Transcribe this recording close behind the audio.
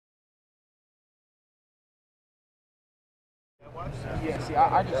Yeah, see,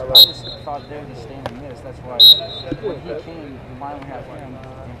 I just thought they would just stay in the midst. That's why when he came, we might only have him,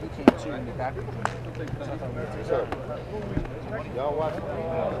 and he came too in the back of the team. So I thought we would take him. Y'all watch it?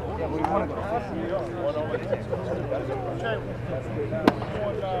 Yeah, we want to go.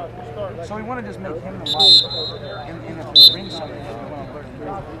 So we want to just make him the light, and if we bring something, we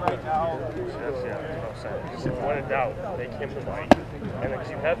want to learn. If when in doubt, make him the light. And then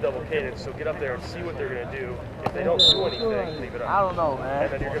because you have double cadence, so get up there and see what they're going to do. If they don't do anything, leave it up. I don't know, man.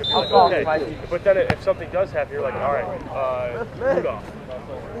 And then you're going to be like, okay. But then if something does happen, you're like, all right, Rudolph.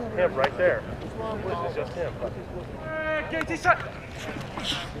 Him right there. This is just him. KT shot.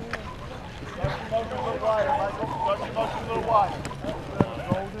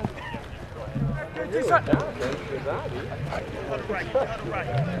 KT shot.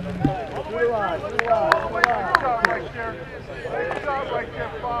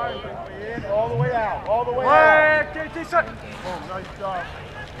 All the way out. All the way out. KT shot. Nice job.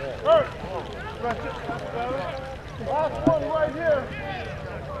 Last one right here.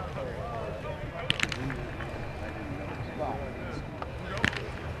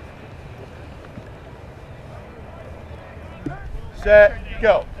 Set,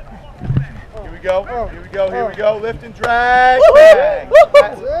 go. Here we go. Here we go. Here we go. Lift and drag. Bang.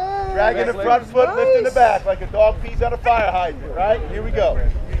 Dragging the front foot, lifting the back like a dog pees on a fire hydrant. Right? Here we go.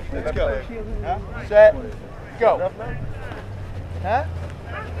 Let's go. Huh? Set, go. Huh?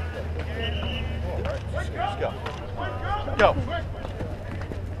 Let's go. Go.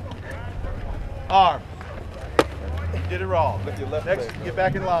 Arm. You did it wrong. Lift your left leg. Next, get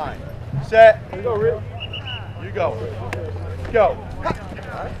back in line. Set. Here you go, Rick. You go. Go.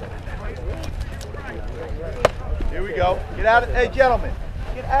 Here we go. Get out of, hey gentlemen,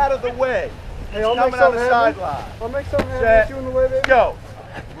 get out of the way. Hey, I'll coming on the sideline. I'll make something happen. You in the way, baby. Go.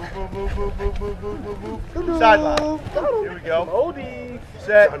 Move, move, move, move, move, move, move, move, move. Sideline. Here we go.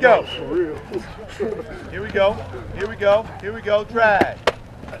 Set, go. Here we go. Here we go. Here we go. Drag.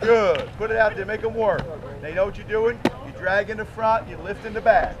 Good. Put it out there. Make them work. Now you know what you're doing? You drag in the front, you lift in the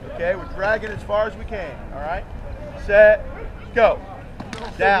back. Okay? We're dragging as far as we can. All right? Set. Go.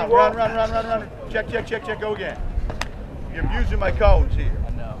 Down. Run, run, run, run, run. Check, check, check, check. Go again. You're abusing my cones here.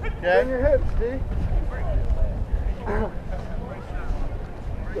 I know. Okay? Bend your hips, D.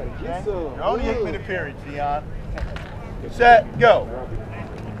 Okay. You're only 8-minute periods, Dion. Set. Go.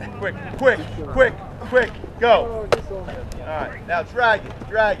 Quick, quick, quick, quick. Go. All right. Now drag it,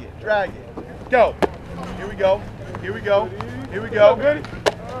 drag it, drag it. Go. Here we go. Here we go. Here we go.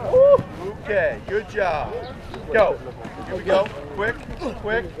 Okay. Good job. Go. Here we go. Quick,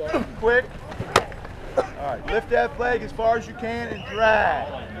 quick, quick. All right. Lift that flag as far as you can and drag.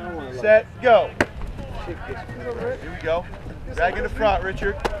 Set. Go. Here we go. Drag in the front,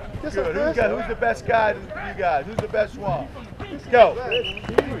 Richard. Good. Who's the best guy? You guys. Who's the best one? Go.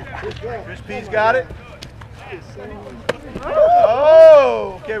 Chris P's got it.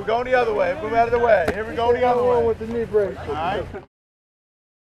 Oh, okay. We're going the other way. Move out of the way. Here we go the other way. With the knee brace. All right.